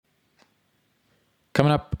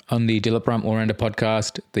Coming up on the Dilip Ram All-Rounder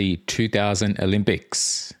podcast, the 2000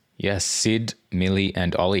 Olympics. Yes, Sid, Millie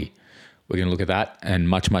and Olly. We're going to look at that and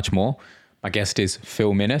much, much more. My guest is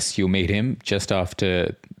Phil Minnis. You'll meet him just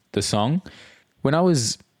after the song. When I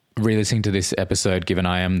was re-listening to this episode, given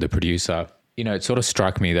I am the producer, it sort of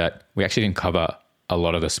struck me that we actually didn't cover a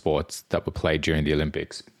lot of the sports that were played during the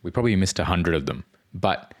Olympics. We probably missed 100 of them.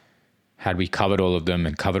 But had we covered all of them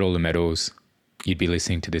and covered all the medals, you'd be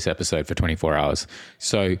listening to this episode for 24 hours.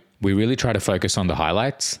 So we really try to focus on the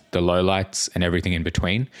highlights, the lowlights, and everything in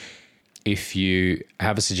between. If you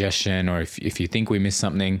have a suggestion or if you think we missed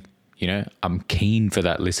something, I'm keen for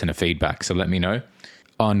that listener feedback. So let me know.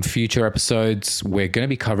 On future episodes, we're going to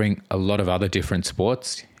be covering a lot of other different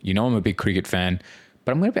sports. I'm a big cricket fan,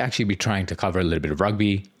 but I'm going to actually be trying to cover a little bit of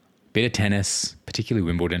rugby, a bit of tennis, particularly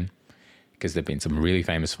Wimbledon, because there've been some really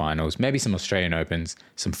famous finals, maybe some Australian Opens,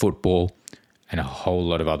 some football, and a whole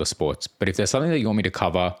lot of other sports. But if there's something that you want me to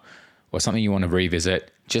cover or something you want to revisit,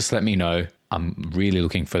 just let me know. I'm really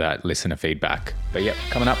looking for that listener feedback. But yep,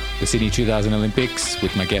 coming up, the Sydney 2000 Olympics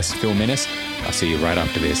with my guest, Phil Minnis. I'll see you right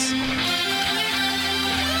after this.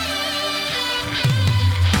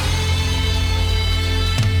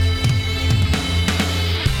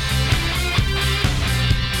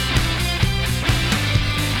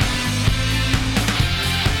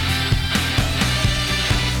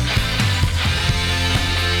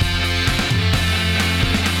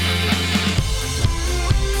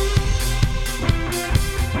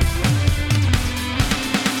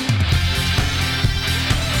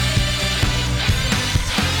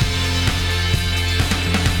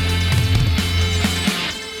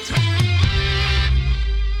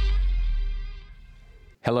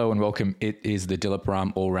 Hello and welcome. It is the Dilip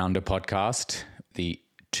Ram All-Rounder podcast, the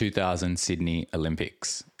 2000 Sydney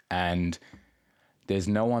Olympics. And there's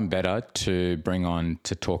no one better to bring on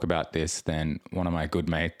to talk about this than one of my good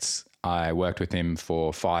mates. I worked with him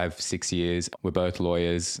for 5-6 years. We're both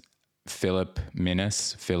lawyers. Philip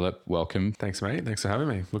Minnis. Philip, welcome. Thanks, mate. Thanks for having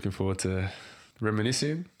me. Looking forward to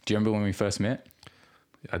reminiscing. Do you remember when we first met?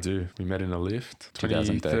 I do. We met in a lift.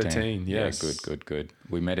 2013. Yes. Yeah, good.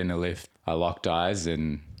 We met in a lift. I locked eyes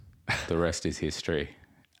and the rest is history.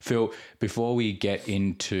 Phil, before we get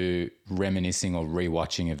into reminiscing or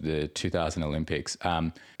rewatching of the 2000 Olympics,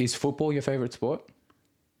 is football your favourite sport?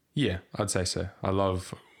 Yeah, I'd say so. I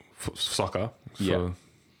love soccer for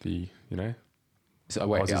the, So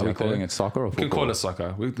wait, are we calling it soccer or football? We can call it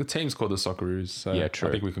soccer. The team's called the Socceroos, so yeah, true.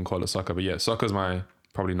 I think we can call it soccer. But yeah, soccer's my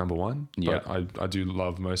probably number one. Yeah. But I do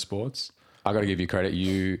love most sports. I got to give you credit.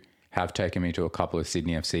 You have taken me to a couple of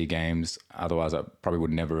Sydney FC games. Otherwise, I probably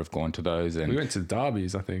would never have gone to those. And we went to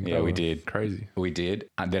derbies, I think. Yeah, we did. Crazy. We did.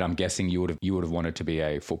 And then I'm guessing you would have wanted to be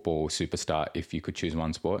a football superstar if you could choose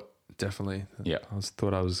one sport. Definitely. Yeah.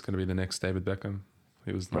 Thought I was going to be the next David Beckham.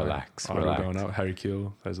 He was relax. Going up. Harry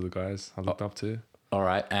Kewell. Those are the guys I looked up to. All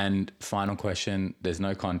right. And final question. There's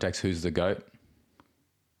no context. Who's the GOAT?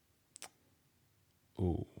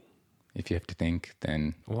 Ooh. If you have to think,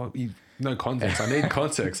 then... Well, no context. I need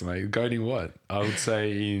context, mate. Goating what? I would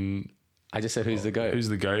say I just said who's the GOAT. Who's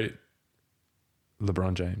the GOAT?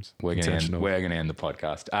 LeBron James. We're going to end the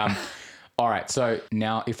podcast. All right. So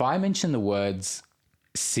now if I mention the words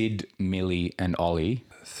Sid, Millie and Olly...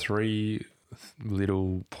 3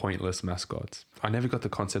 little pointless mascots. I never got the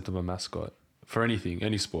concept of a mascot for anything,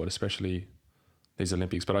 any sport, especially these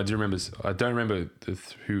Olympics. But I don't remember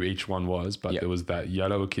who each one was, but there was that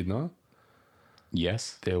yellow echidna.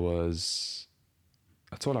 Yes. There was...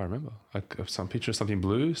 That's all I remember. Like some picture of something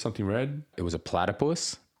blue, something red. It was a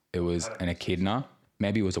platypus. It was an echidna.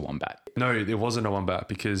 Maybe it was a wombat. No, it wasn't a wombat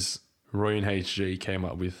because Roy and HG came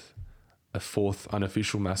up with a 4th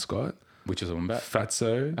unofficial mascot. Which was a wombat?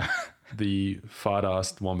 Fatso, the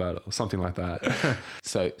fart-assed wombat or something like that.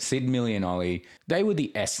 So Sid, Millie and Olly, they were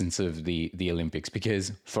the essence of the Olympics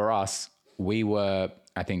because for us, we were...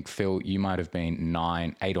 I think, Phil, you might have been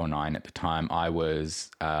 8 or 9 at the time. I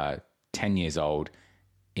was 10 years old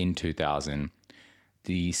in 2000.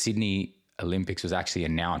 The Sydney Olympics was actually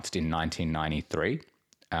announced in 1993.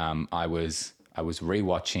 I was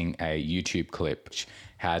rewatching a YouTube clip which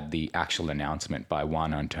had the actual announcement by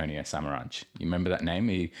Juan Antonio Samaranch. You remember that name?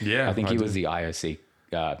 I think he was the IOC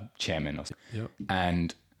chairman or something. Yep.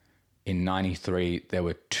 And in 93, there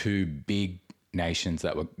were 2 big nations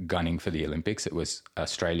that were gunning for the Olympics. It was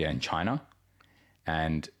Australia and China,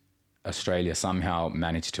 and Australia somehow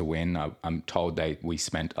managed to win. I'm told we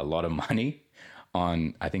spent a lot of money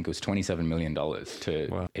on, I think it was $27 million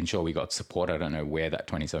to ensure we got support. I don't know where that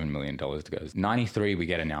 $27 million goes. 93, we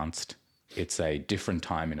get announced. It's a different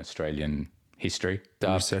time in Australian history. The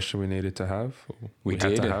recession we needed to have. We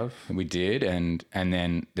had did. to have. We did. And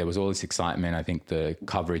then there was all this excitement. I think the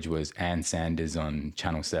coverage was Ann Sanders on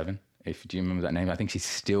Channel 7. Do you remember that name? I think she's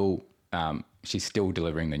still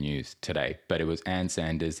delivering the news today. But it was Ann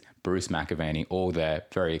Sanders, Bruce McAvaney, all there,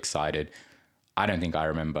 very excited. I don't think I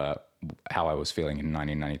remember how I was feeling in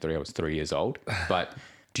 1993. I was 3 years old. But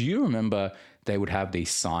do you remember they would have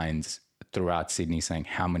these signs throughout Sydney saying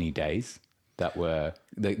how many days that were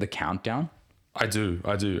the countdown? I do.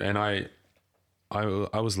 And I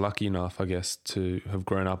was lucky enough, I guess, to have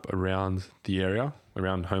grown up around the area,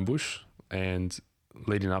 around Homebush, and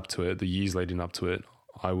leading up to it, the years leading up to it,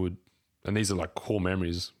 I would, and these are like core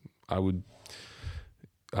memories, I would,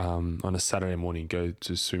 on a Saturday morning, go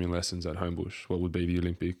to swimming lessons at Homebush, what would be the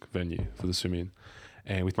Olympic venue for the swimming,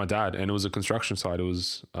 and with my dad. And it was a construction site. It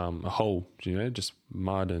was a hole, just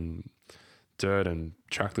mud and dirt and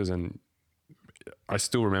tractors. And I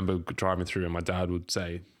still remember driving through, and my dad would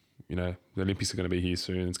say, the Olympics are going to be here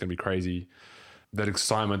soon. It's going to be crazy. That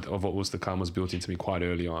excitement of what was to come was built into me quite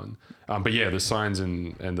early on. But yeah, the signs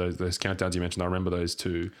and those countdowns you mentioned, I remember those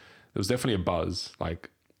too. There was definitely a buzz. Like,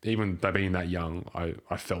 even by being that young,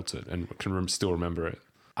 I felt it and can still remember it.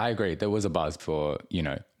 I agree. There was a buzz for,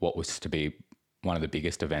 what was to be one of the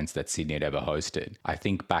biggest events that Sydney had ever hosted. I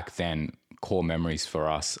think back then, core memories for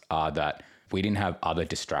us are that we didn't have other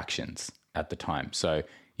distractions at the time. So,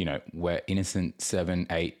 we're innocent 7,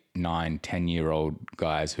 8, 9, 10-year-old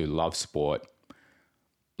guys who love sport,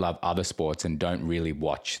 love other sports, and don't really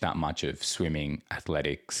watch that much of swimming,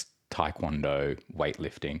 athletics, taekwondo,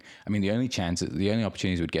 weightlifting. I mean, the only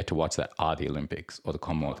opportunities we'd get to watch that are the Olympics or the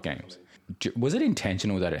Commonwealth Games. Was it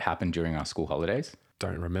intentional that it happened during our school holidays?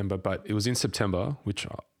 Don't remember, but it was in September, which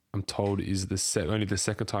I'm told is only the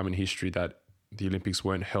second time in history that the Olympics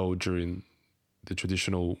weren't held during the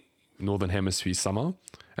traditional Northern Hemisphere summer,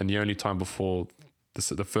 and the only time before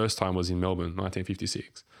the first time was in Melbourne,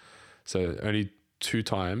 1956. So only 2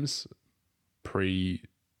 times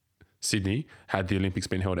pre-Sydney had the Olympics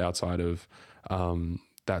been held outside of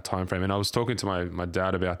that time frame. And I was talking to my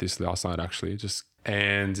dad about this last night, actually,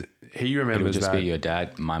 and he remembers that. It would just be your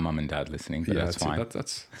dad, my mum and dad listening, but that's fine.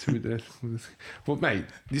 That's well, mate,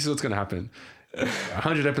 this is what's going to happen.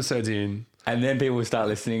 100 episodes in. And then people will start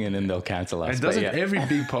listening and then they'll cancel us. And every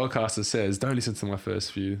big podcaster says, don't listen to my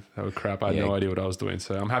first few. That was crap. I had no idea what I was doing.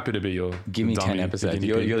 So I'm happy to be your Give me 10 episodes.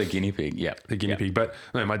 You're the guinea pig. Yeah. The guinea pig. But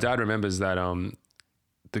no, my dad remembers that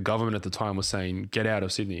the government at the time was saying, get out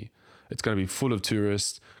of Sydney. It's going to be full of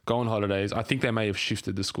tourists. Go on holidays. I think they may have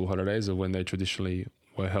shifted the school holidays of when they traditionally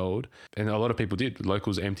were held. And a lot of people did. The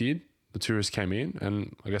locals emptied. The tourists came in.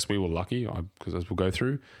 And I guess we were lucky because as we'll go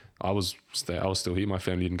through, I was still here. My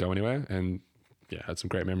family didn't go anywhere, and had some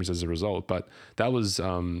great memories as a result. But that was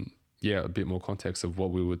a bit more context of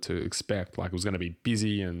what we were to expect. Like, it was going to be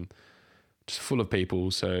busy and just full of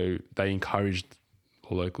people. So they encouraged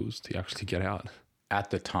the locals to actually get out.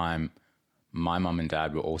 At the time, my mum and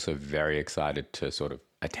dad were also very excited to sort of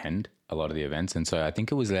attend a lot of the events, and so I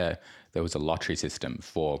think it was there was a lottery system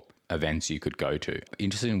for events you could go to.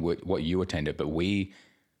 Interested in what you attended, but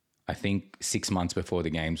I think 6 months before the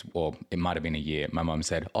games, or it might have been a year, my mum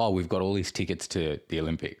said, we've got all these tickets to the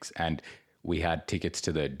Olympics. And we had tickets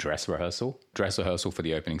to the dress rehearsal for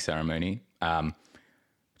the opening ceremony,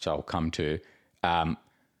 which I'll come to.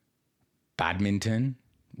 Badminton,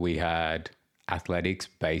 we had athletics,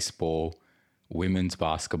 baseball, women's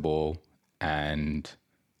basketball, and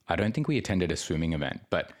I don't think we attended a swimming event.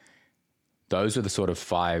 But those were the sort of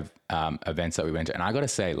 5 events that we went to. And I got to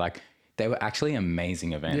say, like, they were actually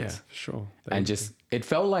amazing events. Yeah, for sure. It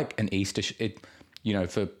felt like an Easter.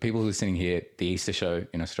 For people listening here, the Easter show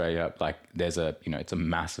in Australia, like there's it's a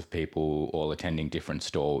mass of people all attending different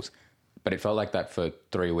stalls, but it felt like that for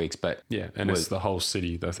 3 weeks. But yeah, and it's the whole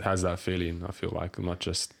city that has that feeling. I feel like, not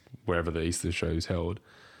just wherever the Easter show is held.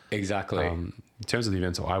 Exactly. In terms of the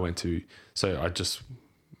events I went to, so I just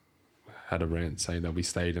had a rant saying that we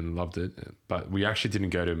stayed and loved it, but we actually didn't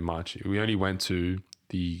go to much. We only went to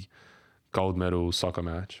the gold medal soccer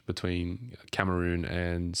match between Cameroon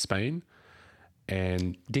and Spain.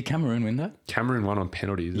 And did Cameroon win that? Cameroon won on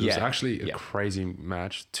penalties. It was actually a crazy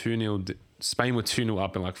match. 2-0. Spain were 2-0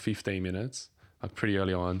 up in like 15 minutes, like pretty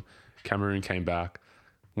early on. Cameroon came back,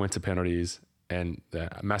 went to penalties, and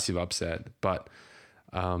a massive upset. But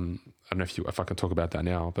I don't know if I can talk about that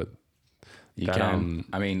now, but you can.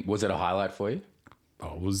 I mean, was it a highlight for you?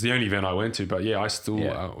 Oh, it was the only event I went to, but I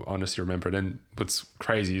still honestly remember it. And what's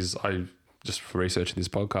crazy is just for researching this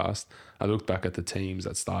podcast, I looked back at the teams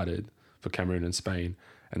that started for Cameroon and Spain,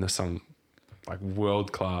 and there's some like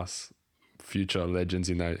world-class future legends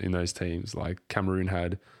in those teams. Like Cameroon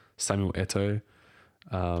had Samuel Eto'o.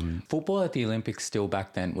 Football at the Olympics still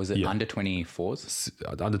back then, was it under 24s?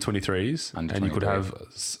 Under 23s. Under and you could 23.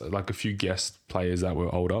 have like a few guest players that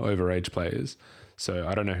were older, overage players. So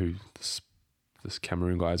I don't know who this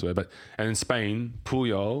Cameroon guys were, and in Spain,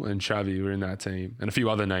 Puyol and Xavi were in that team, and a few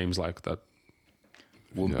other names like that.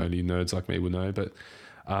 Only nerds like me would know, but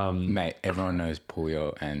mate, everyone knows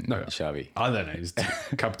Puyol and Xavi. Other names,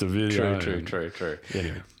 Capdevila. True.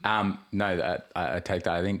 Anyway, no, I take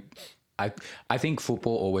that. I think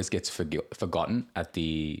football always gets forgotten at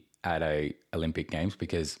a Olympic Games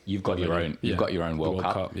because you've got your own World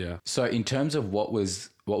Cup. Yeah. So in terms of what was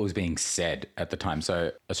being said at the time,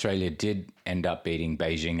 so Australia did end up beating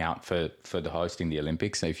Beijing out for the hosting the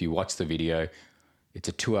Olympics. So if you watch the video, it's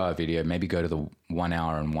a 2-hour video. Maybe go to the 1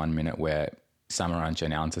 hour and 1 minute where Samaranch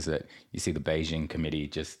announces it. You see the Beijing committee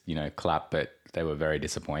just clap, but they were very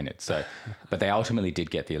disappointed. So, but they ultimately did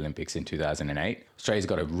get the Olympics in 2008. Australia's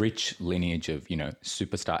got a rich lineage of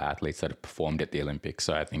superstar athletes that have performed at the Olympics.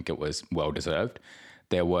 So I think it was well deserved.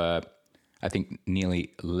 There were, I think,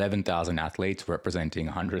 nearly 11,000 athletes representing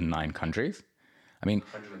 109 countries.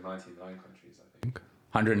 199 countries, I think.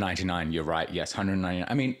 199, you're right. Yes,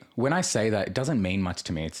 199. When I say that, it doesn't mean much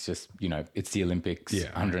to me. It's just, it's the Olympics,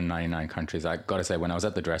 199 countries. I got to say, when I was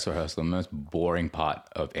at the dress rehearsal, the most boring part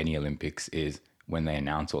of any Olympics is when they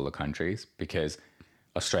announce all the countries because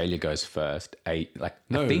Australia goes first.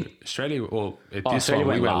 Australia, Australia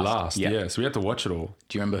we went last. last. Yeah, so we had to watch it all.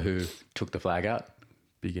 Do you remember who took the flag out?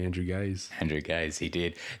 Big Andrew Gaze. Andrew Gaze, he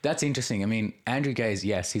did. That's interesting. Andrew Gaze,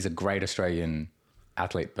 yes, he's a great Australian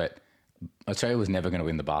athlete, but Australia was never going to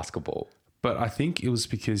win the basketball. But I think it was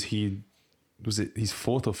because was it his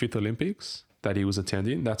 4th or 5th Olympics that he was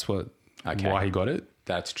attending? That's why he got it.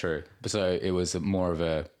 That's true. So it was more of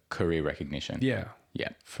a career recognition. Yeah. Yeah.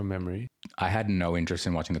 From memory. I had no interest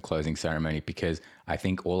in watching the closing ceremony because I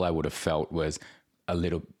think all I would have felt was a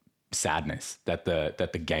little sadness that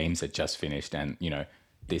the games had just finished and,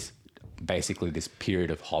 this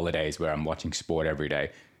period of holidays where I'm watching sport every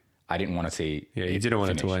day. I didn't want to see. Yeah, you didn't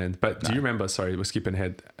want it to end. But do you remember? Sorry, we're skipping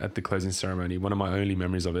ahead at the closing ceremony. One of my only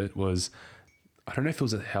memories of it was, I don't know if it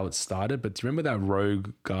was how it started, but do you remember that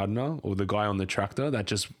rogue gardener or the guy on the tractor that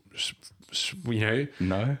just,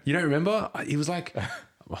 No, you don't remember? He was like,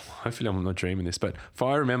 well, hopefully I'm not dreaming this, but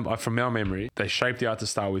from our memory, they shaped out to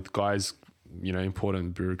start with guys,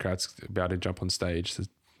 important bureaucrats about to jump on stage to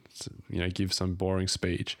give some boring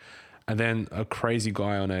speech, and then a crazy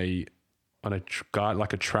guy on a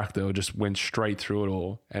tractor just went straight through it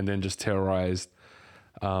all and then just terrorized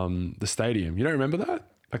the stadium. You don't remember that?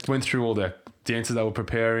 Like went through all the dances they were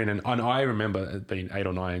preparing and I remember it being 8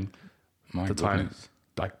 or 9 at the time,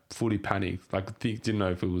 like fully panicked. Like didn't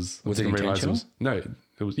know if it was. Was it intentional? No,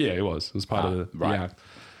 it was. Yeah, it was. It was part of the right. Yeah,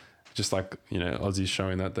 just like Aussies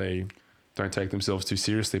showing that they don't take themselves too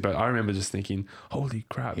seriously. But I remember just thinking, holy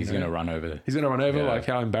crap. He's going to run over. He's going to run over. Like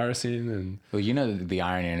how embarrassing. And well, the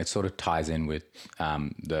irony, and it sort of ties in with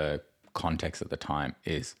the context at the time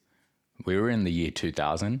is we were in the year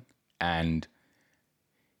 2000 and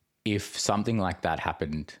if something like that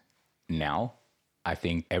happened now, I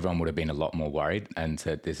think everyone would have been a lot more worried and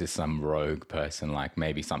said, this is some rogue person, like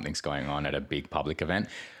maybe something's going on at a big public event.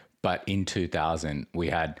 But in 2000, we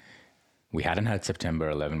hadn't had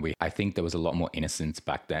September 11. I think there was a lot more innocence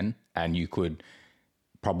back then, and you could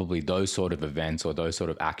probably those sort of events or those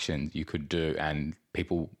sort of actions you could do, and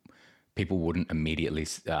people wouldn't immediately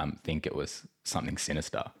think it was something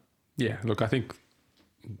sinister. Yeah, look, I think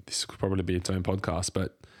this could probably be its own podcast,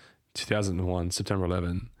 but 2001, September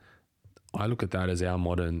 11, I look at that as our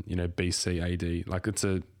modern, BC AD. Like it's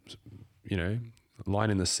a, line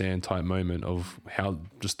in the sand type moment of how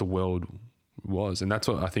just the world was. And that's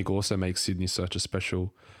what I think also makes Sydney such a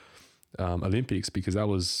special Olympics, because that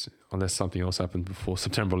was, unless something else happened before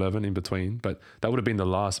September 11 in between, but that would have been the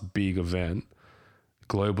last big event,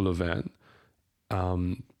 global event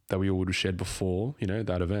that we all would have shared before,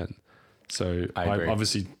 that event. So I'm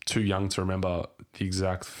obviously too young to remember the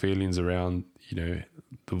exact feelings around,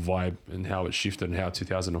 the vibe and how it shifted and how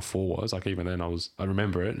 2004 was. Like even then I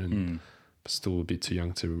remember it and still a bit too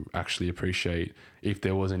young to actually appreciate if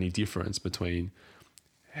there was any difference between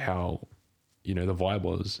how, the vibe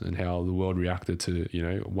was and how the world reacted to,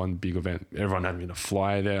 one big event. Everyone had to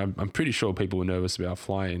fly there. I'm pretty sure people were nervous about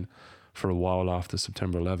flying for a while after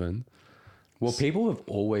September 11. Well, people have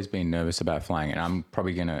always been nervous about flying, and I'm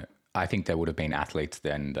probably I think there would have been athletes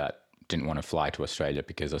then that didn't want to fly to Australia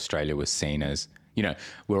because Australia was seen as,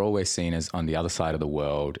 we're always seen as on the other side of the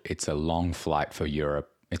world. It's a long flight for Europe.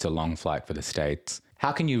 It's a long flight for the States.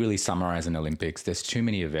 How can you really summarize an Olympics? There's too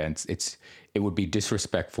many events. It would be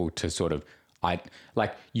disrespectful to sort of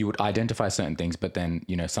you would identify certain things, but then,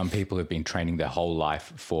 some people have been training their whole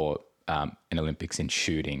life for an Olympics in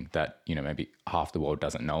shooting that, maybe half the world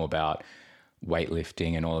doesn't know about,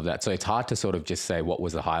 weightlifting and all of that. So it's hard to sort of just say what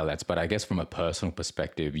was the highlights, but I guess from a personal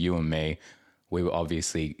perspective, you and me, we were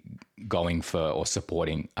obviously going for or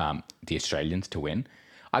supporting the Australians to win.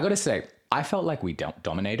 I got to say, I felt like we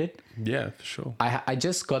dominated. Yeah, for sure. I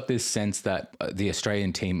just got this sense that the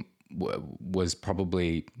Australian team was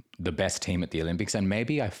probably the best team at the Olympics. And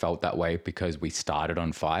maybe I felt that way because we started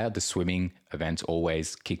on fire. The swimming events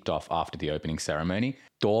always kicked off after the opening ceremony.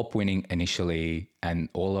 Thorpe winning initially and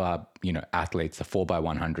all our, athletes, the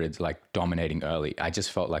 4x100s, like dominating early. I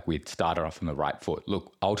just felt like we'd started off on the right foot.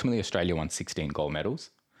 Look, ultimately Australia won 16 gold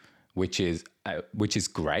medals, which is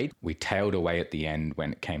great. We tailed away at the end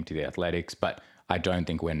when it came to the athletics, but I don't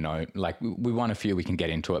think we're known. Like we won a few, we can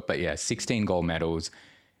get into it, but yeah, 16 gold medals.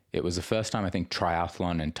 It was the first time I think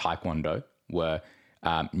triathlon and taekwondo were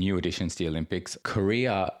new additions to the Olympics.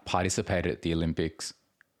 Korea participated at the Olympics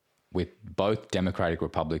with both Democratic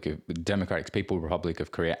People Republic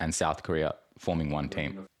of Korea and South Korea forming one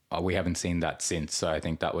team. We haven't seen that since, so I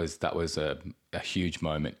think that was a huge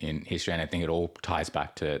moment in history, and I think it all ties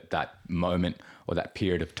back to that moment or that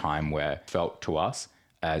period of time where it felt to us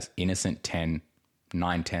as innocent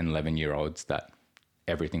 9, 10, 11-year-olds that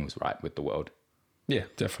everything was right with the world. Yeah,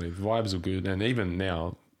 definitely. The vibes are good. And even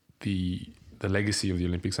now, the legacy of the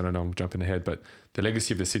Olympics, I don't know, I'm jumping ahead, but the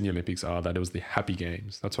legacy of the Sydney Olympics are that it was the happy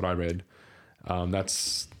games. That's what I read.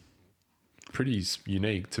 That's pretty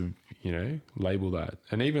unique to, label that.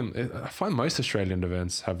 And even, I find most Australian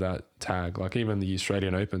events have that tag. Like even the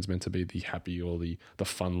Australian Open's meant to be the happy or the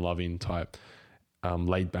fun-loving type,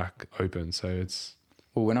 laid-back Open. So it's...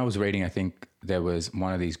 Well, when I was reading, I think there was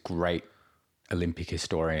one of these great Olympic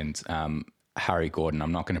historians, Harry Gordon.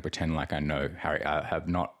 I'm not going to pretend like I know Harry. I have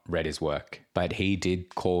not read his work, but he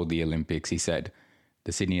did call the Olympics. He said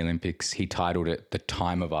the Sydney Olympics, he titled it "The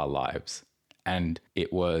Time of Our Lives." And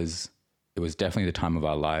it was definitely the time of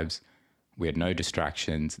our lives. We had no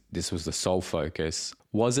distractions. This was the sole focus.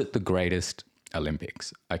 Was it the greatest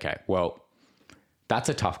Olympics? Okay, well, that's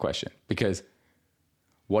a tough question because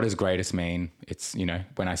what does greatest mean? It's,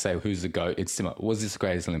 when I say who's the GOAT, it's similar. Was this the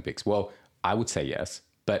greatest Olympics? Well, I would say yes.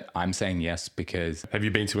 But I'm saying yes because... Have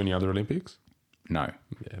you been to any other Olympics? No.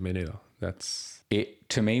 Yeah, me neither. That's... It,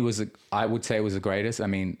 to me, I would say it was the greatest. I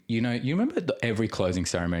mean, you remember every closing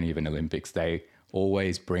ceremony of an Olympics, they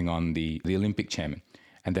always bring on the Olympic chairman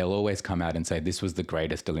and they'll always come out and say, this was the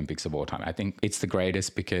greatest Olympics of all time. I think it's the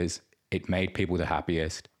greatest because it made people the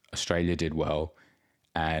happiest. Australia did well.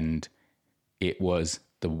 And it was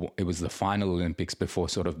the final Olympics before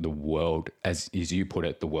sort of the world, as you put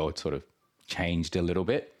it, the world sort of changed a little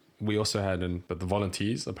bit. We also had, but the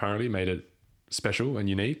volunteers apparently made it special and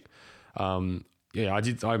unique. I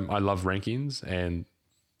love rankings and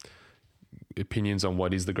opinions on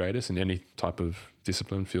what is the greatest in any type of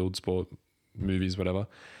discipline, field, sport, movies, whatever.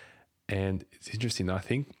 And it's interesting. I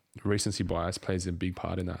think recency bias plays a big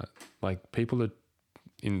part in that. Like people are,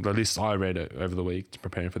 in the list I read over the week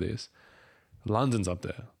preparing for this, London's up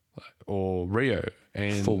there, or Rio.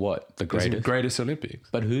 And for what? The greatest Olympics.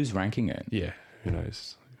 But who's ranking it? Yeah, who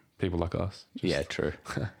knows? People like us. Yeah, true.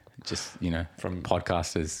 Just, from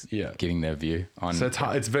podcasters giving their view on... So it's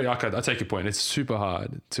hard. It's very... Okay, I take your point. It's super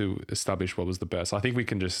hard to establish what was the best. I think we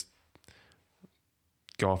can just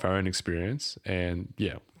go off our own experience and,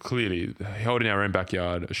 clearly held in our own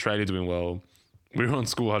backyard, Australia doing well. We were on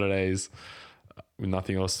school holidays with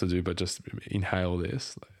nothing else to do but just inhale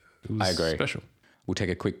this. It was I agree. Special. We'll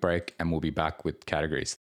take a quick break and we'll be back with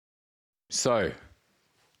categories. So,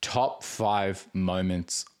 top 5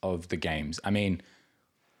 moments of the games. I mean,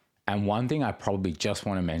 and one thing I probably just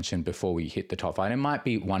want to mention before we hit the top 5, it might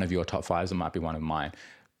be one of your top 5s, it might be one of mine,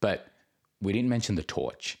 but we didn't mention the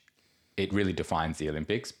torch. It really defines the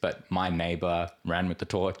Olympics, but my neighbor ran with the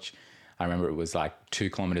torch. I remember it was like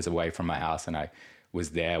 2 kilometers away from my house and I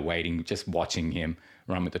was there waiting, just watching him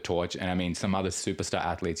run with the torch. And I mean, some other superstar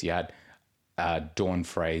athletes, you had Dawn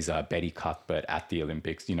Fraser, Betty Cuthbert at the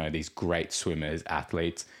Olympics, these great swimmers,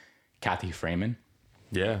 athletes, Kathy Freeman.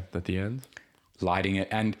 Yeah, at the end. Lighting it.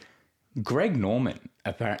 And Greg Norman,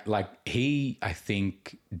 apparently, I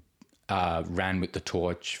think, ran with the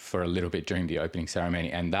torch for a little bit during the opening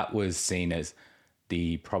ceremony. And that was seen as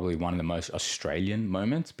probably one of the most Australian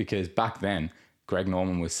moments because back then, Greg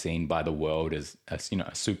Norman was seen by the world as a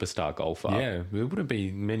superstar golfer. Yeah, there wouldn't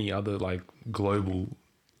be many other global...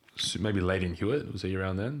 Maybe Leighton Hewitt, was he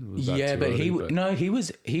around then? He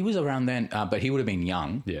was around then, but he would have been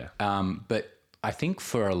young. Yeah. But I think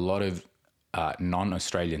for a lot of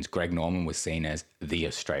non-Australians, Greg Norman was seen as the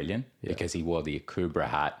Australian because he wore the Akubra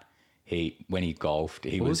hat. When he golfed,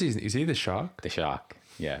 he was is he the shark? the shark.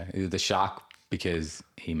 Yeah, he was the shark because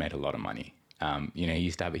he made a lot of money. He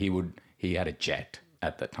used to have he had a jet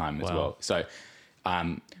at that time as well. So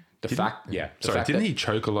Didn't he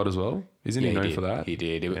choke a lot as well? Isn't he known for that? He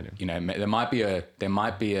did. There might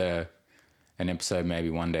be an episode maybe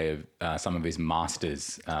one day of some of his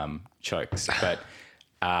masters chokes, but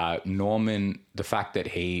Norman, the fact that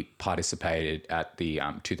he participated at the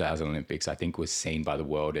 2000 Olympics, I think was seen by the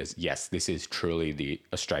world as, yes, this is truly the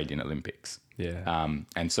Australian Olympics. Yeah.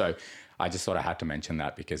 And so I just sort of had to mention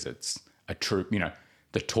that because it's a true,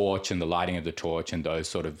 the torch and the lighting of the torch and those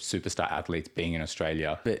sort of superstar athletes being in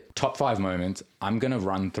Australia. But top 5 moments, I'm going to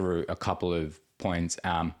run through a couple of points.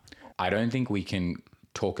 I don't think we can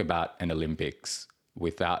talk about an Olympics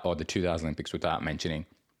or the 2000 Olympics without mentioning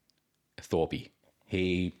Thorpe.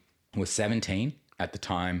 He was 17 at the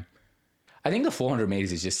time. I think the 400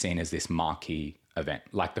 meters is just seen as this marquee event,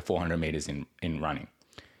 like the 400 meters in running.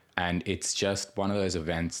 And it's just one of those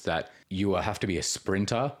events that you have to be a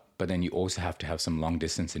sprinter, but then you also have to have some long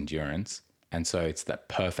distance endurance. And so it's that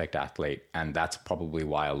perfect athlete. And that's probably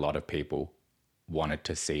why a lot of people wanted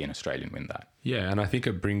to see an Australian win that. Yeah, and I think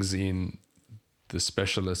it brings in the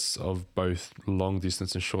specialists of both long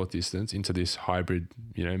distance and short distance into this hybrid,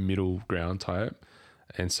 middle ground type.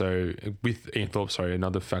 And so with Ian Thorpe,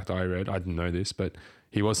 another fact I read, I didn't know this, but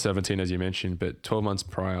he was 17, as you mentioned, but 12 months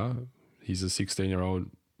prior, he's a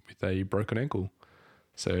 16-year-old with a broken ankle.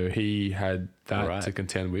 So he had that to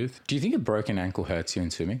contend with. Do you think a broken ankle hurts you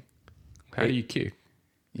in swimming? How do you kick?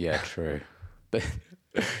 Yeah, true. But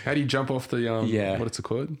how do you jump off the, what's it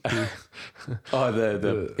called?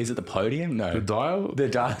 Is it the podium? No. The dial? The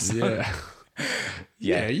dial. Yeah.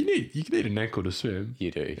 Yeah, you need an ankle to swim.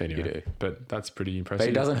 You do. Anyway, you do. But that's pretty impressive. But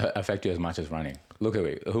it doesn't affect you as much as running. Look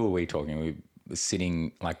at who are we talking? We're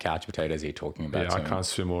sitting like couch potatoes here talking about swimming. I can't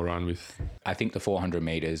swim or run with... I think the 400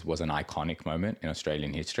 meters was an iconic moment in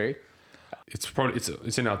Australian history.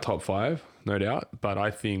 It's in our top 5, no doubt. But I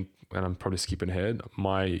think, and I'm probably skipping ahead,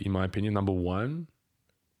 in my opinion, number 1,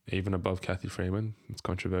 even above Kathy Freeman, it's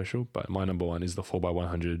controversial, but my number 1 is the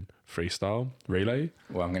 4x100 freestyle relay.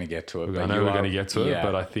 Well, I'm going to get to it. I know we're going to get to it,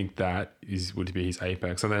 but I think that would be his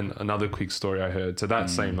apex. And then another quick story I heard. So that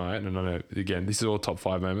same night, and I know, again, this is all top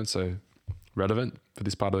 5 moments, so relevant for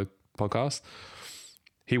this part of the podcast.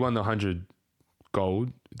 He won the 100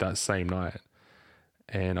 gold that same night.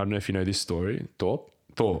 And I don't know if you know this story. Thorpe?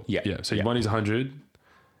 Yeah. So he won his 100,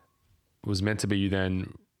 was meant to be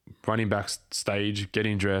then running backstage,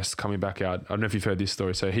 getting dressed, coming back out. I don't know if you've heard this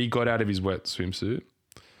story. So he got out of his wet swimsuit,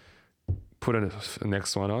 put a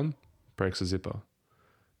next one on, breaks a zipper,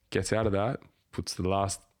 gets out of that, puts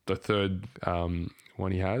the third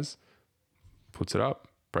one he has, puts it up,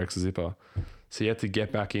 breaks a zipper. So he had to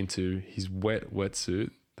get back into his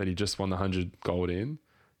wetsuit that he just won the 100 gold in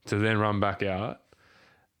to then run back out.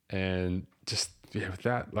 And just, with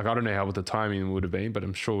that, like, I don't know what the timing would have been, but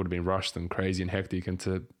I'm sure it would have been rushed and crazy and hectic. And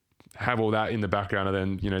to have all that in the background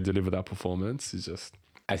and then, deliver that performance is just...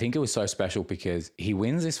 I think it was so special because he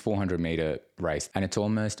wins this 400 meter race and it's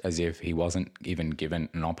almost as if he wasn't even given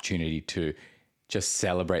an opportunity to just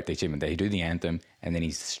celebrate the achievement. They do the anthem and then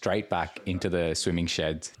he's straight back into the swimming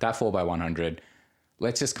sheds. That 4x100,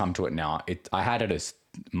 let's just come to it now. I had it as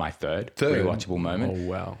my third rewatchable moment. Oh,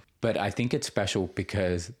 wow. But I think it's special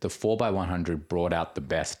because the 4x100 brought out the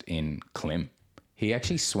best in Klim. He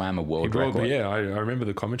actually swam a world record. Yeah, I remember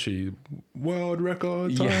the commentary. World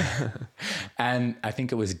record time. Yeah. And I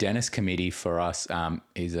think it was Dennis Committee for us,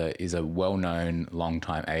 is a well-known,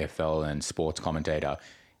 long-time AFL and sports commentator.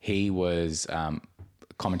 He was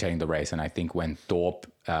commentating the race, and I think when Thorpe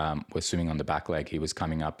was swimming on the back leg, he was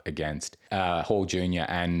coming up against Hall Jr.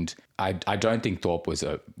 And I don't think Thorpe was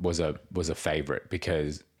a favorite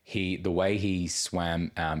because the way he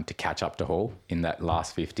swam to catch up to Hall in that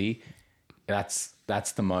last 50, that's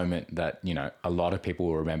the moment that a lot of people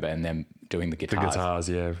will remember, and them doing the guitars. The guitars,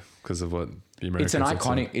 yeah, because of what the Americans.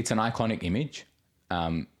 It's an iconic image,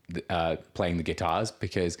 playing the guitars,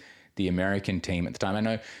 because the American team at the time, I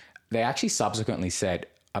know they actually subsequently said,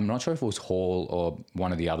 I'm not sure if it was Hall or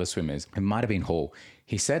one of the other swimmers, it might have been Hall.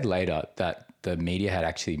 He said later that the media had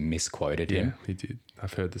actually misquoted him. Yeah, he did.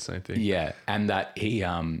 I've heard the same thing. Yeah, and that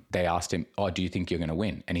they asked him, "Oh, do you think you're going to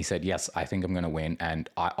win?" And he said, "Yes, I think I'm going to win." And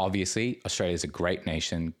obviously, Australia's a great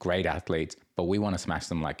nation, great athletes, but we want to smash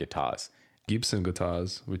them like guitars. Gibson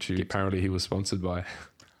guitars, which apparently he was sponsored by.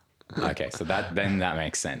 Okay, so that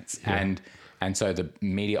makes sense. Yeah. And so the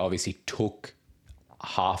media obviously took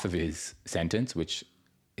half of his sentence, which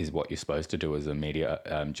is what you're supposed to do as a media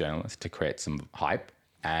journalist, to create some hype.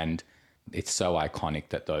 And it's so iconic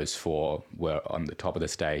that those four were on the top of the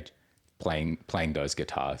stage playing those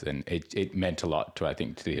guitars, and it meant a lot to, I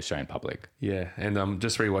think, to the Australian public. Yeah, and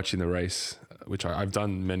just rewatching the race, which I've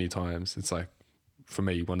done many times. It's like, for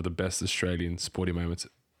me, one of the best Australian sporting moments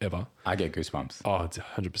ever. I get goosebumps. Oh,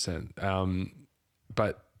 100%.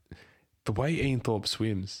 But the way Ian Thorpe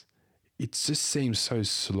swims, it just seems so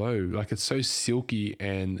slow. Like, it's so silky,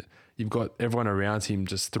 and you've got everyone around him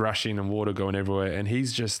just thrashing and water going everywhere, and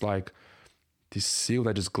he's just like this seal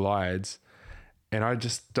that just glides. And I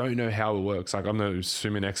just don't know how it works. Like, I'm no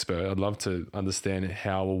swimming expert. I'd love to understand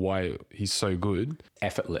how or why he's so good.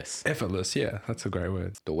 Effortless. Effortless, yeah. That's a great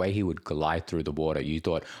word. The way he would glide through the water, you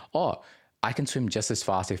thought, oh, I can swim just as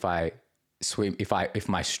fast if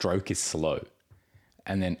my stroke is slow.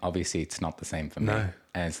 And then obviously it's not the same for me. No.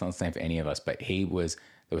 And it's not the same for any of us. But there was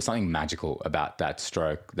something magical about that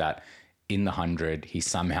stroke, that in the 100, he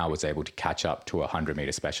somehow was able to catch up to a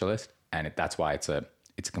 100-meter specialist. And that's why it's a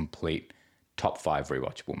complete top 5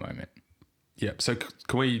 rewatchable moment. Yeah. So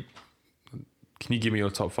can you give me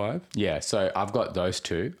your top 5? Yeah. So I've got those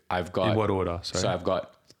two. I've got, in what order? Sorry. So I've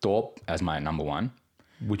got Thorpe as my number 1.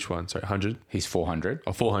 Which one? Sorry, 100? He's 400.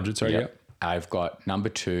 Oh, 400. Sorry. Yep. Yeah. I've got number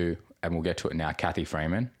 2, and we'll get to it now, Cathy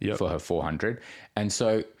Freeman, Yep. for her 400. And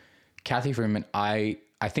so Cathy Freeman, I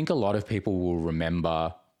think a lot of people will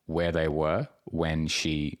remember where they were when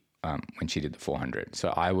she did the 400. So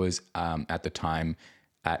I was at the time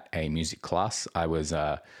at a music class. I was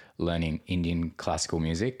learning Indian classical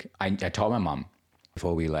music. I told my mum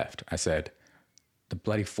before we left, I said, the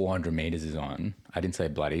bloody 400 meters is on. I didn't say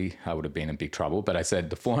bloody, I would have been in big trouble, but I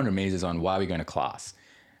said, the 400 meters is on, why are we going to class?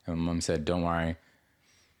 And my mum said, don't worry,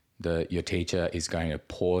 your teacher is going to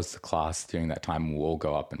pause the class during that time, and we'll all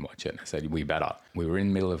go up and watch it. And I said, we better. We were in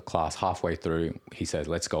the middle of class, halfway through, he says,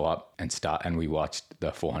 let's go up and start. And we watched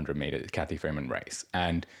the 400 meter Cathy Freeman race.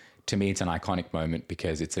 And to me, it's an iconic moment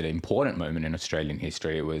because it's an important moment in Australian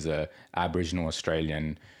history. It was a Aboriginal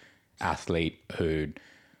Australian athlete who'd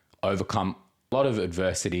overcome a lot of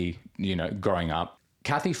adversity, growing up.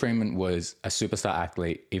 Cathy Freeman was a superstar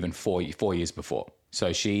athlete even 4 years before.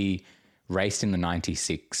 So she raced in the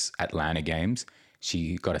 96 Atlanta Games.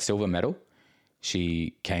 She got a silver medal.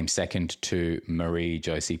 She came second to Marie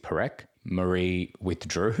Josie Perec. Marie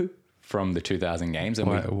withdrew from the 2000 Games. And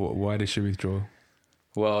why did she withdraw?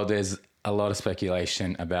 Well, there's a lot of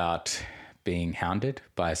speculation about being hounded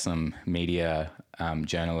by some media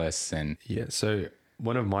journalists. And yeah, so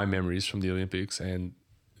one of my memories from the Olympics, and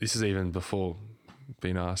this is even before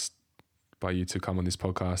being asked by you to come on this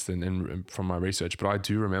podcast and from my research, but I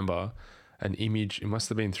do remember an image, it must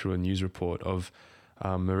have been through a news report, of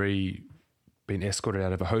Marie being escorted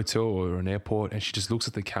out of a hotel or an airport, and she just looks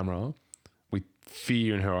at the camera with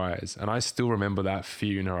fear in her eyes. And I still remember that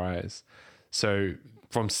fear in her eyes. So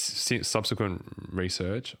from subsequent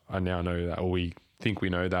research, I now know that, or we think we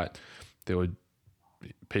know, that there were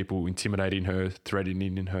people intimidating her,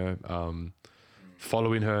 threatening her,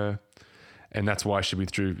 following her, and that's why she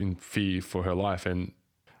withdrew in fear for her life. And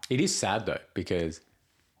it is sad though, because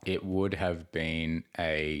it would have been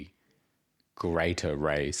a greater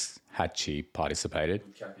race had she participated.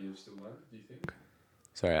 Would Cathy have still won, do you think?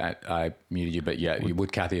 Sorry, I muted you, but yeah,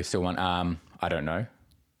 would Cathy have still won? I don't know.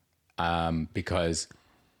 Because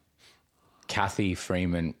Cathy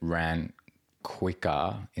Freeman ran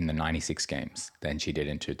quicker in the 96 Games than she did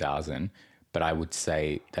in 2000, but I would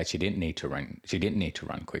say that she didn't need to run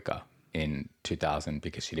quicker in 2000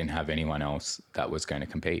 because she didn't have anyone else that was going to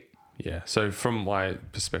compete. Yeah. So from my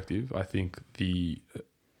perspective, I think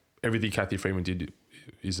everything Cathy Freeman did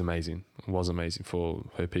is amazing. Was amazing for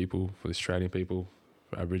her people, for the Australian people,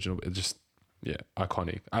 for Aboriginal. It just, yeah,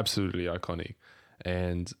 iconic, absolutely iconic.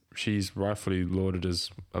 And she's rightfully lauded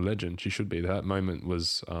as a legend. She should be. That moment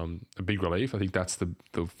was a big relief. I think that's the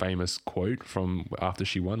famous quote from after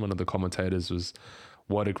she won. One of the commentators was,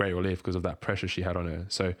 what a great relief because of that pressure she had on her.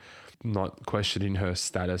 So not questioning her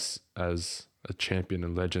status as a champion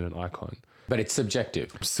and legend and icon. But it's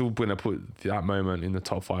subjective. I'm still going to put that moment in the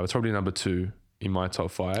top 5. It's probably number 2 in my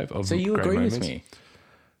top 5 of So you great agree moments. with me?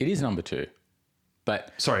 It is number 2.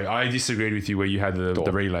 But sorry, I disagreed with you where you had the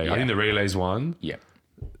relay. Yeah. I think the relay's 1. Yeah.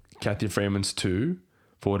 Cathy Freeman's 2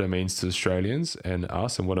 for what it means to Australians and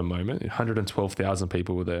us, and what a moment. 112,000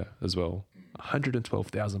 people were there as well.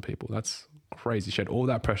 112,000 people. That's crazy. She had all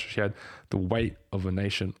that pressure. She had the weight of a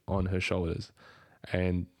nation on her shoulders.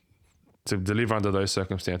 And to deliver under those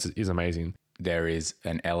circumstances is amazing. There is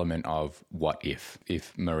an element of what if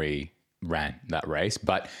Marie ran that race,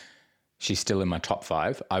 but she's still in my top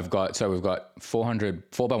 5. We've got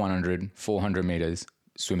 400, 4x100, 400 meters,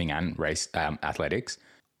 swimming and race athletics.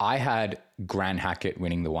 I had Grant Hackett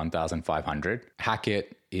winning the 1,500.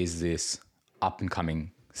 Hackett is this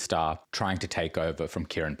up-and-coming star trying to take over from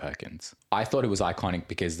Kieran Perkins. I thought it was iconic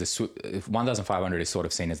because the 1,500 is sort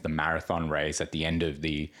of seen as the marathon race at the end of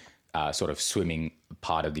the sort of swimming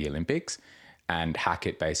part of the Olympics. And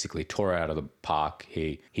Hackett basically tore out of the park.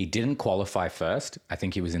 He didn't qualify first. I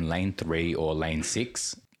think he was in lane 3 or lane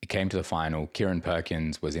 6. He came to the final. Kieran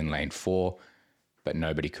Perkins was in lane 4, but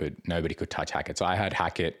nobody could touch Hackett. So I had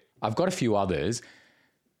Hackett. I've got a few others.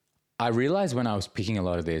 I realized when I was picking a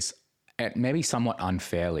lot of this, maybe somewhat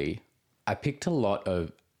unfairly, I picked a lot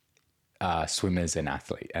of swimmers and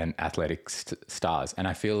athletic stars. And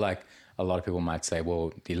I feel like a lot of people might say,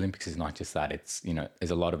 well, the Olympics is not just that. It's,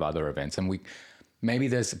 there's a lot of other events. And maybe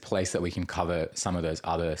there's a place that we can cover some of those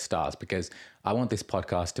other stars, because I want this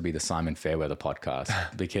podcast to be the Simon Fairweather podcast,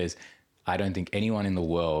 because I don't think anyone in the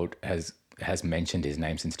world has mentioned his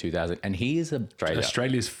name since 2000. And he is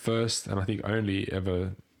Australia's first and I think only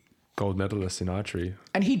ever gold medalist in archery.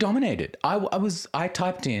 And he dominated. I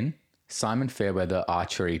typed in Simon Fairweather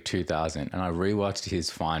archery 2000 and I rewatched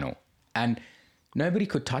his final and nobody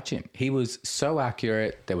could touch him. He was so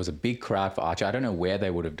accurate. There was a big crowd for archery. I don't know where they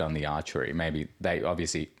would have done the archery. Maybe they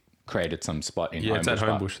obviously created some spot in Homebush. Yeah, it's at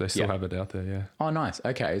Homebush. They still have it out there, yeah. Oh, nice.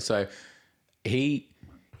 Okay, so he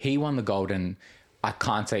won the gold, and I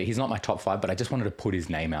can't say he's not my top 5, but I just wanted to put his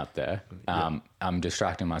name out there. I'm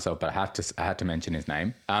distracting myself, but I had to mention his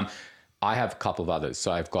name. I have a couple of others.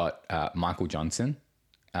 So I've got Michael Johnson.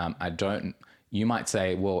 You might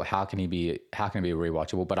say, well, how can he be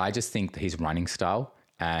rewatchable? But I just think his running style,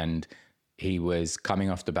 and he was coming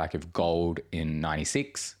off the back of gold in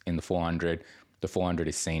 96 in the 400. The 400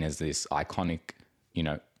 is seen as this iconic,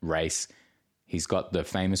 race. He's got the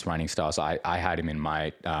famous running style. So I had him in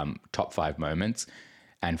my top 5 moments.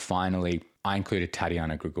 And finally, I included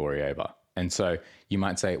Tatiana Grigorieva. And so you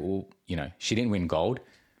might say, well, she didn't win gold.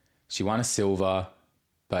 She won a silver,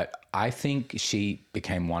 but I think she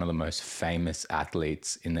became one of the most famous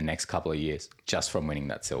athletes in the next couple of years just from winning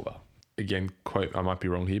that silver. Again, quote, I might be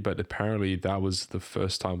wrong here, but apparently that was the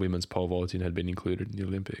first time women's pole vaulting had been included in the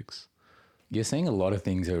Olympics. You're seeing a lot of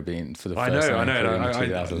things that are being for the first time included in the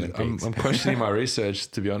 2000 Olympics. I'm questioning my research,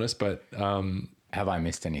 to be honest, but... have I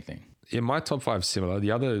missed anything? In my top 5 similar.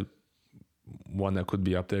 The other one that could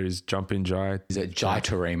be up there is jumping Jai. Is it Jai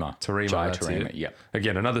Tarima? Tarima, yeah.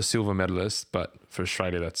 Again, another silver medalist, but for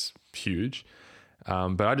Australia, that's huge.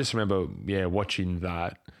 But I just remember, watching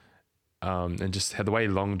that and just had the way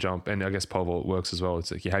long jump, and I guess pole vault works as well.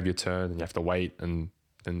 It's like you have your turn and you have to wait and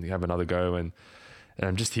you have another go. And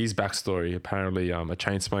just his backstory, apparently a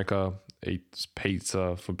chain smoker, eats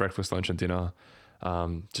pizza for breakfast, lunch and dinner.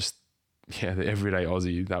 The everyday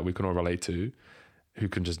Aussie that we can all relate to, who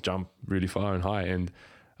can just jump really far and high. And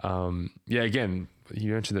again,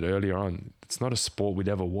 you mentioned it earlier on, it's not a sport we'd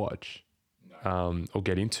ever watch or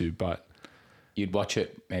get into, but you'd watch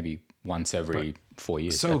it maybe once every 4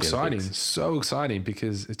 years. So exciting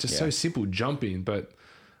because it's just so simple jumping, but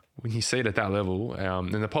when you see it at that level,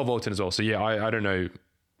 and the pole vaulting as well. So I don't know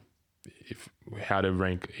how to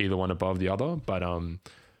rank either one above the other, but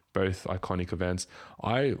both iconic events.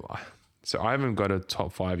 So I haven't got a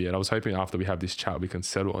top 5 yet. I was hoping after we have this chat, we can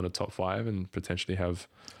settle on a top 5 and potentially have.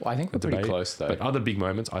 Well, I think we're pretty close though. But other big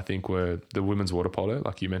moments I think were the women's water polo,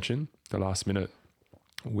 like you mentioned, the last minute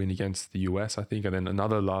win against the US, I think, and then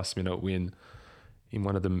another last minute win in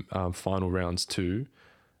one of the final rounds too.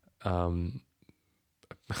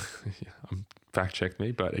 Fact checked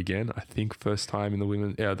me, but again, I think first time in the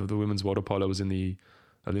women's water polo was in the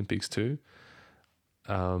Olympics too.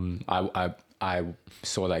 I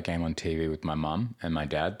saw that game on TV with my mum and my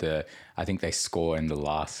dad. I think they score in the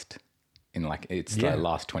last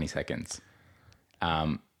 20 seconds.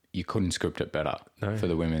 You couldn't script it better for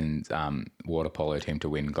the women's water polo team to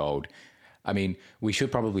win gold. I mean, we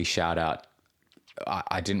should probably shout out.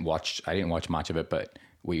 I didn't watch much of it, but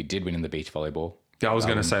we did win in the beach volleyball. Yeah, I was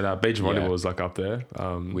going to say that beach volleyball was like up there.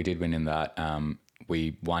 We did win in that.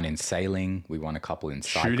 We won in sailing. We won a couple in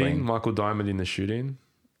cycling. Shooting, Michael Diamond in the shooting.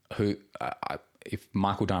 Who, if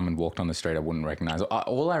Michael Diamond walked on the street, I wouldn't recognize.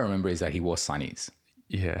 All I remember is that he wore sunnies.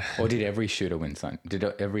 Yeah. Or did every shooter win sun? Did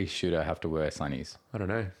every shooter have to wear sunnies? I don't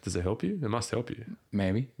know. Does it help you? It must help you.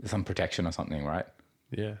 Maybe some protection or something, right?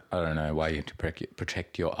 Yeah. I don't know why you have to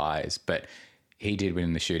protect your eyes, but he did win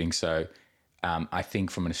in the shooting. So I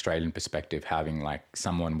think from an Australian perspective, having like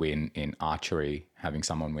someone win in archery, having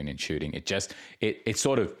someone win in shooting, it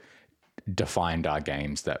sort of defined our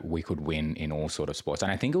games that we could win in all sort of sports.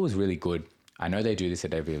 And I think it was really good. I know they do this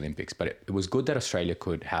at every Olympics, but it was good that Australia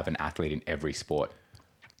could have an athlete in every sport.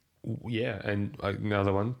 Yeah, and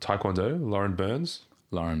another one, Taekwondo, Lauren Burns.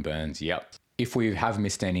 Lauren Burns, yep. If we have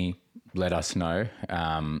missed any, let us know.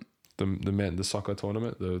 The soccer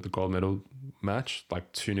tournament, the gold medal match,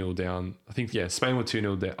 like 2-0 down. I think, Spain were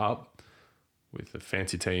 2-0 up with a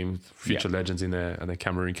fancy team, future legends in there, and then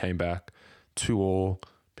Cameroon came back 2-2,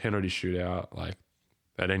 penalty shootout. Like,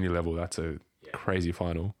 at any level, that's a crazy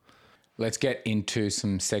final. Let's get into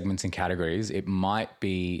some segments and categories. It might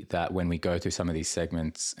be that when we go through some of these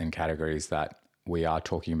segments and categories that we are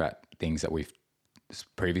talking about things that we've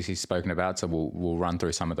previously spoken about. So we'll run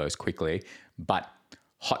through some of those quickly. But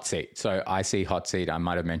hot seat. So I see hot seat. I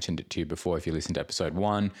might have mentioned it to you before if you listened to episode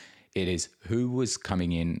 1. It is who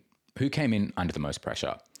came in under the most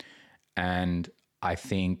pressure. And I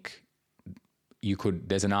think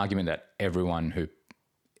there's an argument that everyone who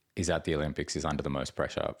is at the Olympics is under the most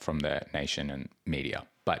pressure from their nation and media.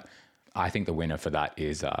 But I think the winner for that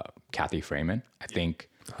is Kathy Freeman. I think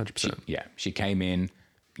 100%. She came in,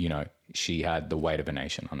 she had the weight of a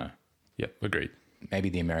nation on her. Yep, agreed. Maybe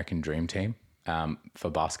the American Dream Team for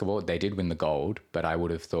basketball. They did win the gold, but I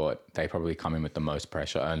would have thought they probably come in with the most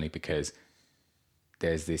pressure only because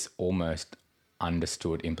there's this almost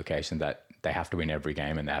understood implication that they have to win every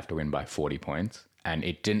game and they have to win by 40 points. And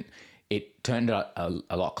it didn't. It turned out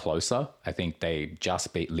a lot closer. I think they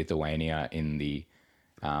just beat Lithuania in the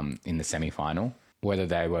semi-final. Whether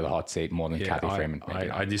they were the hot seat more than Kathy Freeman.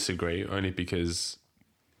 I disagree, only because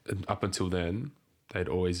up until then, they'd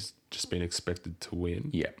always just been expected to win.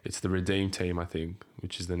 Yeah. It's the Redeem team, I think,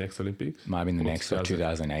 which is the next Olympics. Might have been the next, or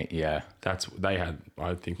 2008, yeah. They had,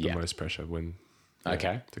 I think, the most pressure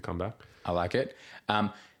to come back. I like it.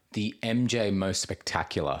 The MJ Most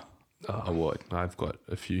Spectacular award. I've got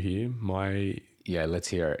a few here. Let's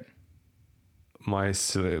hear it. My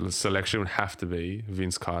selection would have to be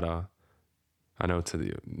Vince Carter. I know it's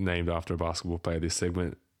named after a basketball player, this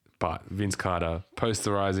segment, but Vince Carter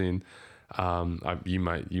posterizing.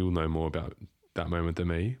 You'll know more about that moment than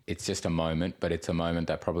me. It's just a moment, but it's a moment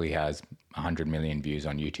that probably has 100 million views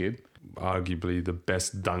on YouTube. Arguably the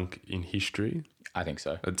best dunk in history. I think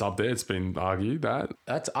so. It's up there. It's been argued that.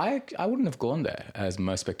 I wouldn't have gone there as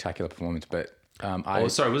most spectacular performance, but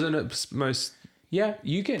wasn't it most? Yeah,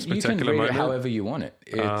 you can read it however you want it.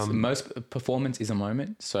 It's most performance is a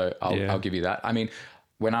moment, so I'll give you that. I mean,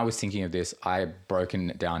 when I was thinking of this, I broken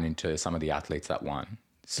it down into some of the athletes that won.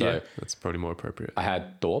 So that's probably more appropriate. I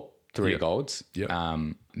had Thorpe, 3 golds. Yep.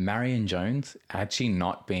 Marion Jones, had she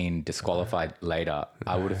not been disqualified later,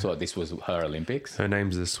 I would have thought this was her Olympics. Her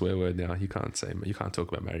name's a swear word now. You can't talk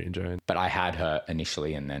about Marion Jones. But I had her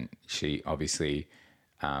initially, and then she obviously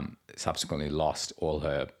subsequently lost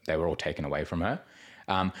they were all taken away from her.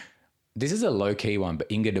 This is a low key one, but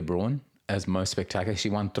Inge de Bruin as most spectacular. She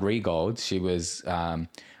won 3 golds. She was,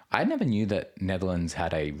 I never knew that Netherlands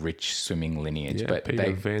had a rich swimming lineage. But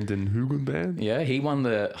Peter van den Hoogenband. Yeah, he won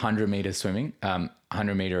the 100 meter swimming,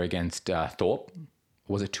 100 meter against Thorpe.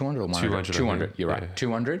 Was it 200 or 100? 200. You're right,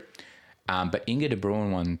 200. But Inge de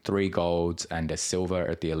Bruin won 3 golds and a silver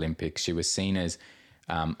at the Olympics. She was seen as,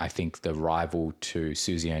 I think, the rival to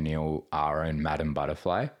Susie O'Neill, our own Madam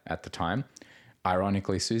Butterfly at the time.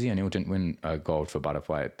 Ironically, Susie O'Neill didn't win a gold for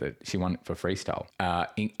butterfly. She won it for freestyle.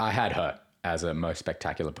 I had her as a most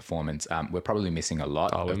spectacular performance. We're probably missing a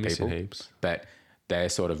lot of people. Missing heaps. But they're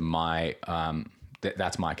sort of my,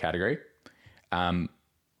 that's my category.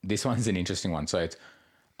 This one's an interesting one. So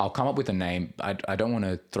I'll come up with a name. I don't want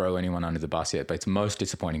to throw anyone under the bus yet, but it's most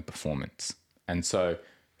disappointing performance. And so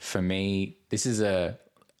for me, this is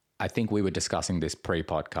I think we were discussing this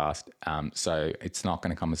pre-podcast, so it's not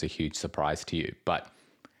going to come as a huge surprise to you. But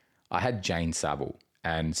I had Jane Saville,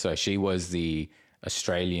 and so she was the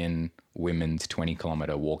Australian women's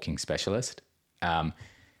 20-kilometer walking specialist.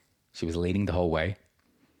 She was leading the whole way.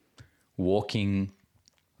 Walking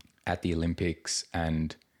at the Olympics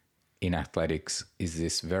and in athletics is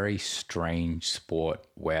this very strange sport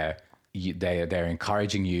where they're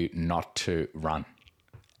encouraging you not to run.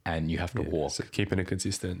 And you have to walk. So keeping it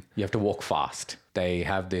consistent. You have to walk fast. They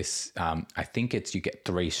have this, I think it's you get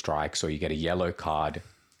 3 strikes or you get a yellow card,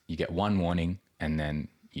 you get 1 warning, and then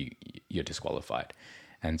you're disqualified.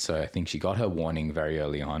 And so I think she got her warning very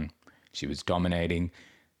early on. She was dominating.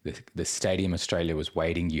 The Stadium Australia was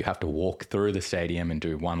waiting. You have to walk through the stadium and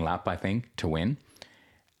do 1 lap, I think, to win.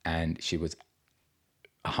 And she was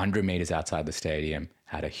 100 meters outside the stadium,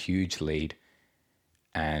 had a huge lead,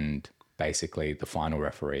 and basically the final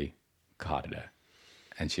referee carded her,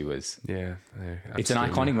 and she was it's an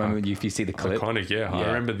iconic moment if you see the clip. Iconic. I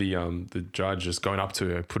remember the judge just going up to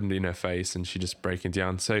her, putting it in her face, and she just breaking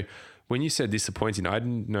down. So when you said disappointing, I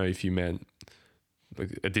didn't know if you meant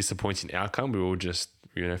like a disappointing outcome. We were all just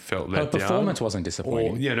felt Her let down? performance wasn't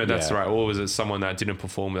disappointing. That's right. Or was it someone that didn't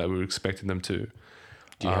perform that we were expecting them to?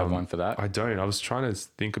 Do you have one for that? I don't. I was trying to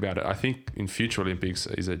think about it. I think in future Olympics,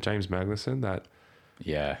 is it James Magnussen that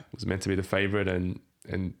was meant to be the favourite and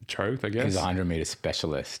choked, I guess? He's a 100-meter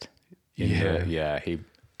specialist.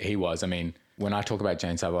 He was. I mean, when I talk about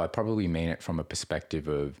Jane Savo, I probably mean it from a perspective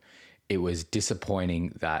of it was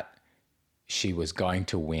disappointing that she was going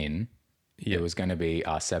to win. Yeah. It was going to be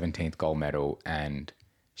our 17th gold medal, and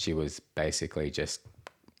she was basically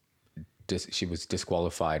she was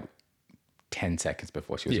disqualified 10 seconds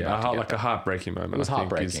before she was about to get like a heartbreaking moment. It was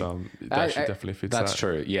heartbreaking. That definitely fits That's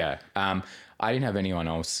true, yeah. I didn't have anyone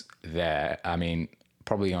else there. I mean,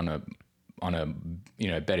 probably on a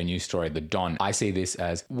better news story, the Don. I see this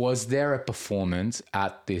as, was there a performance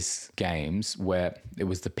at this games where it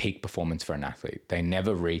was the peak performance for an athlete? They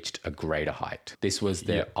never reached a greater height. This was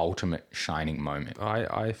their ultimate shining moment.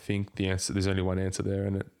 I think the answer, there's only one answer there,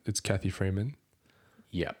 and it's Kathy Freeman.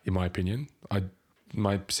 Yeah. In my opinion. I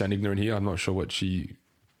might sound ignorant here. I'm not sure what she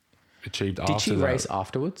achieved after that. Did she race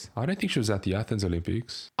afterwards? I don't think she was at the Athens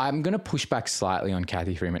Olympics. I'm going to push back slightly on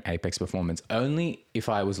Kathy Freeman Apex performance, only if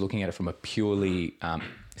I was looking at it from a purely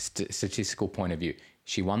statistical point of view.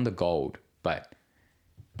 She won the gold, but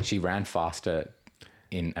she ran faster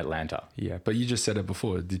in Atlanta. Yeah, but you just said it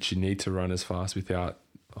before. Did she need to run as fast without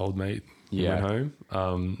old mate who went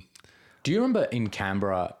home? Do you remember in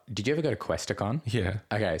Canberra, did you ever go to Questacon? Yeah.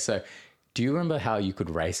 Okay, so do you remember how you could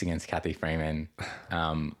race against Kathy Freeman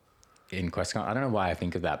in Questacon? I don't know why I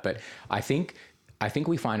think of that, but I think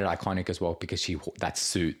we find it iconic as well because that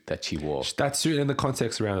suit that she wore. That suit and the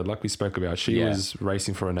context around it, like we spoke about, she was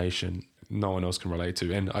racing for a nation no one else can relate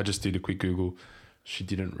to. And I just did a quick Google. She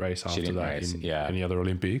didn't race after in any other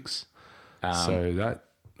Olympics. So that,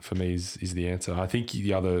 for me, is the answer. I think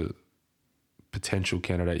the other potential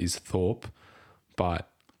candidate is Thorpe, but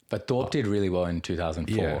Thorpe did really well in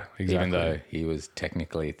 2004, exactly. Even though he was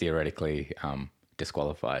theoretically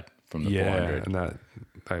disqualified from the 400. And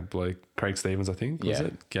that bloke, Craig Stevens, I think, was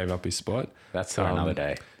it? Gave up his spot. That's for another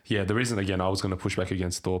day. Yeah, the reason, again, I was going to push back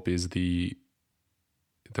against Thorpe is the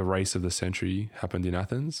race of the century happened in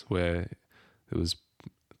Athens, where it was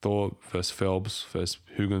Thorpe versus Phelps versus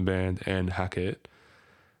Hugenband and Hackett.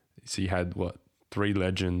 So you had, 3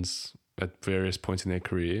 legends at various points in their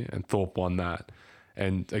career, and Thorpe won that.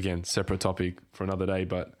 And again, separate topic for another day,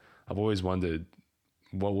 but I've always wondered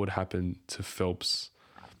what would happen to Phelps'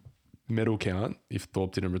 medal count if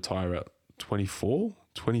Thorpe didn't retire at 24,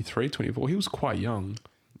 23, 24. He was quite young.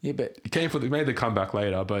 Yeah, but he made the comeback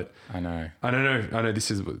later, but I know this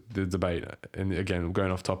is the debate. And again,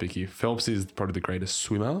 going off topic here, Phelps is probably the greatest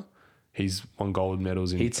swimmer. He's won gold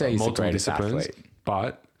medals in multiple disciplines, athlete.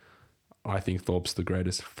 But I think Thorpe's the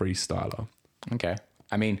greatest freestyler. Okay.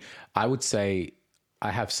 I mean, I would say I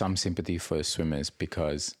have some sympathy for swimmers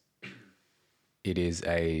because it is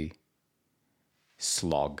a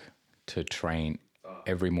slog to train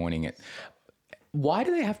every morning. Why do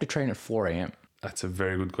they have to train at 4 a.m.? That's a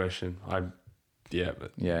very good question.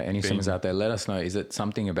 Any swimmers out there, let us know. Is it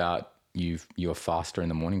something about you're faster in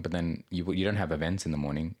the morning, but then you don't have events in the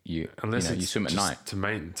morning? You swim at night to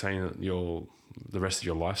maintain the rest of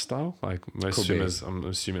your lifestyle. Like most swimmers, I'm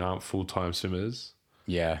assuming, aren't full-time swimmers.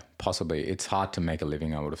 Yeah, possibly. It's hard to make a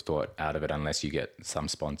living, I would have thought, out of it unless you get some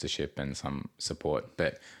sponsorship and some support.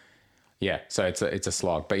 But yeah, so it's a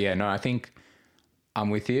slog. But yeah, no, I think I'm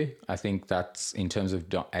with you. I think that's, in terms of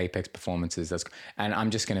Apex performances, and I'm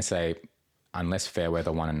just going to say, unless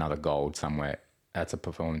Fairweather won another gold somewhere, that's a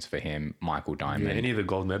performance for him. Michael Diamond. Yeah, any of the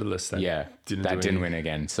gold medalists that didn't win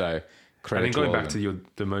again. So credit. And then going back to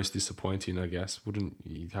the most disappointing, I guess, wouldn't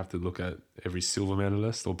you have to look at every silver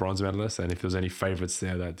medalist or bronze medalist, and if there's any favourites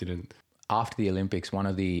there that didn't? After the Olympics, one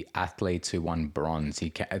of the athletes who won bronze, I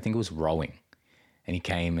think it was rowing, and he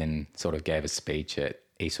came and sort of gave a speech at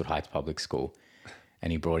Eastwood Heights Public School,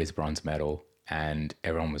 and he brought his bronze medal, and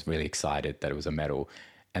everyone was really excited that it was a medal.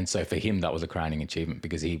 And so for him, that was a crowning achievement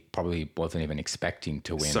because he probably wasn't even expecting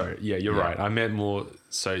to win. So, yeah, you're right. I meant more,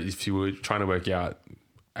 so if you were trying to work out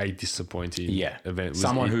a disappointing event.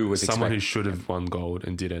 Someone who should have won gold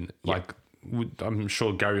and didn't. Yeah. Like, I'm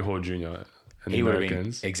sure Gary Hall Jr. and the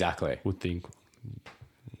Americans would think,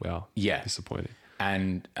 wow, disappointing.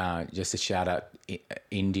 And just a shout out,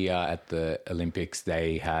 India at the Olympics,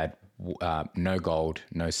 they had no gold,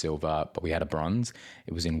 no silver, but we had a bronze.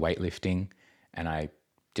 It was in weightlifting, and I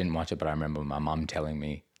didn't watch it, but I remember my mum telling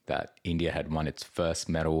me that India had won its first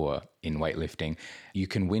medal in weightlifting. You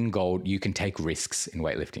can win gold. You can take risks in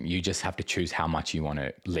weightlifting. You just have to choose how much you want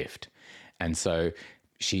to lift. And so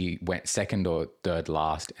she went second or third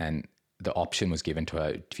last, and the option was given to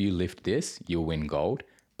her: if you lift this, you'll win gold,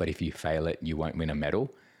 but if you fail it, you won't win a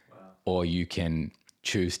medal. Wow. Or you can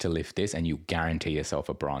choose to lift this and you guarantee yourself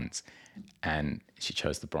a bronze. And she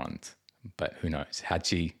chose the bronze, but who knows? Had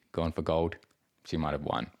she gone for gold, she might have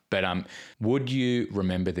won. But would you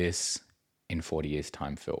remember this in 40 years'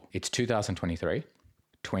 time, Phil? It's 2023,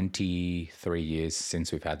 23 years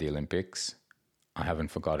since we've had the Olympics. I haven't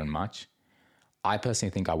forgotten much. I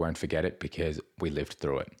personally think I won't forget it because we lived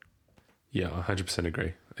through it. Yeah, 100%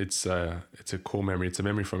 agree. It's a cool memory. It's a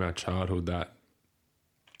memory from our childhood that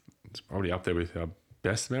it's probably up there with our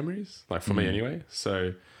best memories, like for me anyway.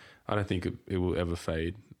 So I don't think it will ever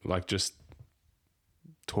fade. Like just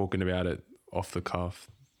talking about it off the cuff,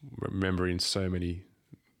 remembering so many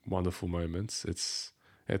wonderful moments. It's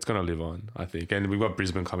going to live on, I think. And we've got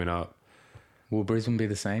Brisbane coming up. Will Brisbane be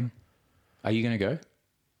the same? Are you going to go?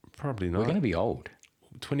 Probably not. We're going to be old.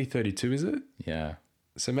 2032, is it? Yeah.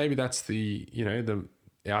 So maybe that's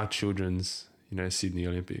our children's, Sydney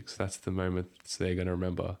Olympics. That's the moments they're going to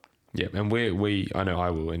remember. Yeah. And I know I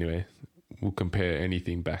will anyway. We'll compare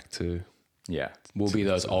anything back to. Yeah. We'll be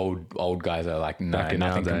those old guys that are like, no,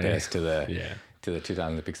 nothing compares to the 2000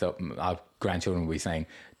 Olympics. So our grandchildren will be saying,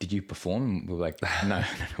 did you perform? We're like, no,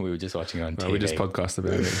 we were just watching on TV. We just podcast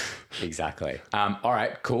about it. Exactly. All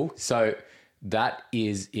right, cool. So that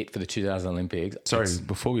is it for the 2000 Olympics. Sorry,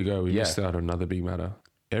 before we go, we missed out on another big matter.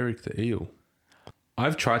 Eric the Eel.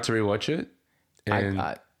 I've tried to rewatch it,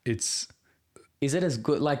 and it's... Is it as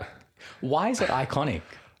good? Like, why is it iconic?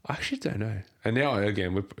 I actually don't know. And now,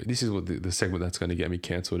 again, this is what the segment that's going to get me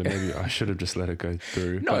cancelled, and maybe I should have just let it go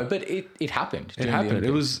through. No, but it happened. It happened.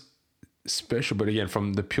 It was special, but again,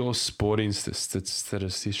 from the pure sporting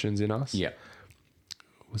statisticians in us, it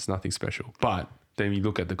was nothing special. But then you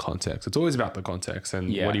look at the context. It's always about the context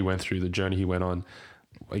and what he went through, the journey he went on,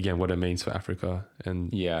 again, what it means for Africa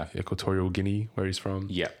and Equatorial Guinea, where he's from.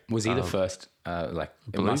 Yeah. Was he the first, it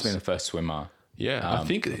must have been the first swimmer. Yeah. I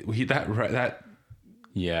think that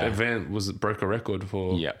event broke a record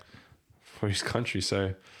for his country.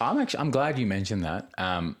 So I'm glad you mentioned that.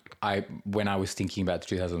 When I was thinking about the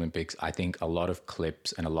 2000 Olympics, I think a lot of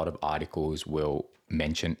clips and a lot of articles will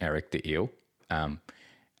mention Eric the Eel.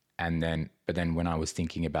 But then when I was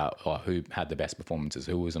thinking about who had the best performances,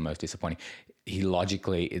 who was the most disappointing,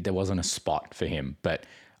 there wasn't a spot for him. But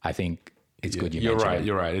I think it's good you mentioned it.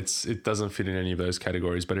 You're right. It doesn't fit in any of those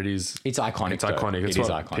categories, but it is. It's iconic. It's iconic. It's what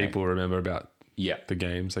iconic. People remember about the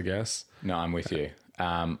games, I guess. No, I'm with you.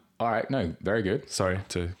 All right. No, very good. Sorry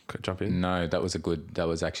to jump in. No, that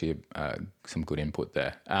was actually some good input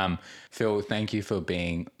there. Phil, thank you for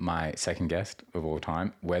being my second guest of all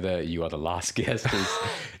time. Whether you are the last guest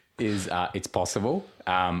is it's possible.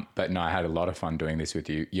 But no, I had a lot of fun doing this with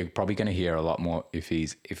you. You're probably going to hear a lot more if he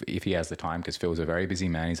has the time, because Phil's a very busy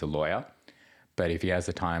man. He's a lawyer. But if he has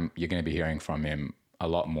the time, you're going to be hearing from him a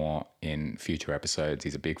lot more in future episodes.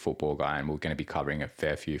 He's a big football guy, and we're going to be covering a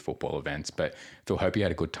fair few football events. But Phil, hope you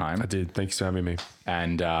had a good time. I did. Thanks for having me.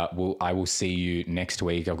 And I will see you next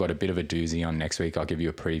week. I've got a bit of a doozy on next week. I'll give you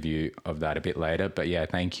a preview of that a bit later. But yeah,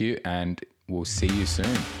 thank you, and we'll see you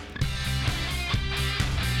soon.